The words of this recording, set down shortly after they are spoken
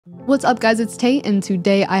What's up guys, it's Tay, and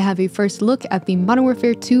today I have a first look at the Modern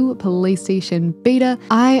Warfare 2 PlayStation Beta.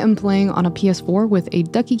 I am playing on a PS4 with a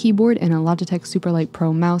Ducky keyboard and a Logitech Superlight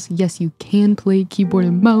Pro mouse. Yes, you can play keyboard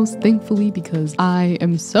and mouse, thankfully, because I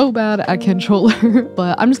am so bad at controller.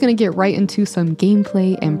 But I'm just gonna get right into some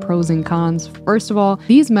gameplay and pros and cons. First of all,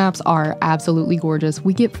 these maps are absolutely gorgeous.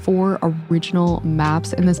 We get 4 original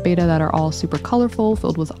maps in this beta that are all super colorful,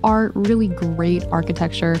 filled with art, really great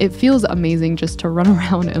architecture. It feels amazing just to run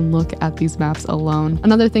around and look at these maps alone.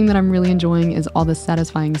 Another thing that I'm really enjoying is all the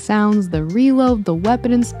satisfying sounds, the reload, the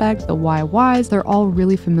weapon inspect, the YYs. They're all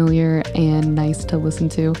really familiar and nice to listen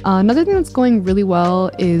to. Another thing that's going really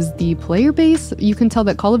well is the player base. You can tell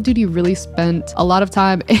that Call of Duty really spent a lot of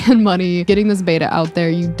time and money getting this beta out there.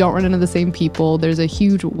 You don't run into the same people. There's a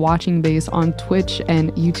huge watching base on Twitch and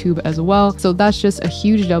YouTube as well. So that's just a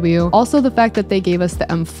huge W. Also, the fact that they gave us the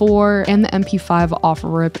M4 and the MP5 off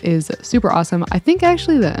rip is super awesome. I think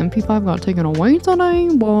actually the MP5 got taken away today,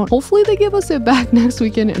 but hopefully they give us it back next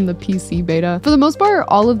weekend in the PC beta. For the most part,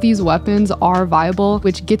 all of these weapons are viable,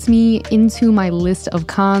 which gets me into my list of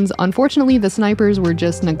cons. Unfortunately, the snipers were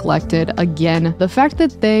just neglected again. The fact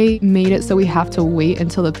that they made it so we have to wait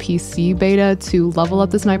until the PC beta to level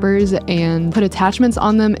up the snipers and put attachments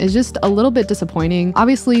on them is just a little bit disappointing.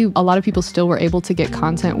 Obviously, a lot of people still were able to get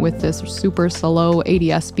content with this super slow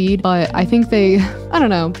ADS speed, but I think they, I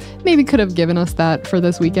don't know, maybe could have given us that for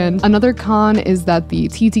this weekend. Another con is that the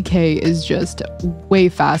TTK is just way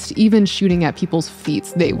fast. Even shooting at people's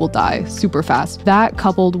feet, they will die super fast. That,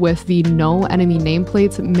 coupled with the no enemy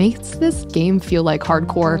nameplates, makes this game feel like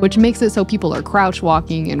hardcore, which makes it so people are crouch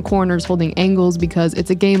walking in corners holding angles, because it's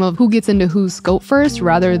a game of who gets into whose scope first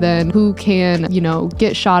rather than who can, you know,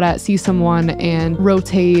 get shot at, see someone and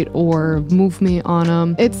rotate or movement on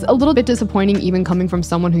them. It's a little bit disappointing even coming from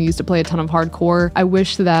someone who used to play a ton of hardcore. I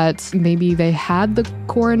wish that maybe they had the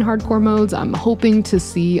core and hardcore modes. I'm hoping to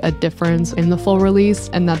see a difference in the full release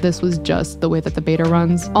and that this was just the way that the beta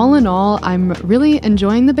runs. All in all, I'm really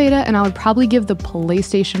enjoying the beta, and I would probably give the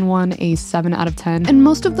PlayStation 1 a 7 out of 10. And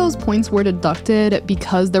most of those points were deducted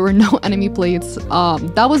because there were no enemy plates.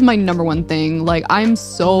 That was my number one thing. Like, I'm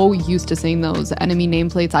so used to seeing those enemy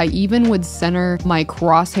nameplates. I even would center my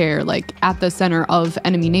crosshair like at the center of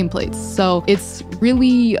enemy nameplates. So it's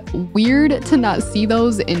really weird to not see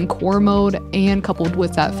those in core mode, and coupled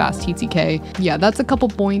with that fast TTK. Yeah, that's a couple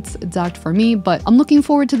points docked for me, but I'm looking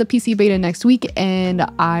forward to the PC beta next week, and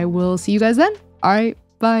I will see you guys then. All right,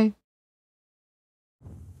 bye.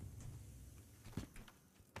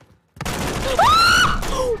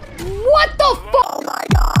 What the fuck?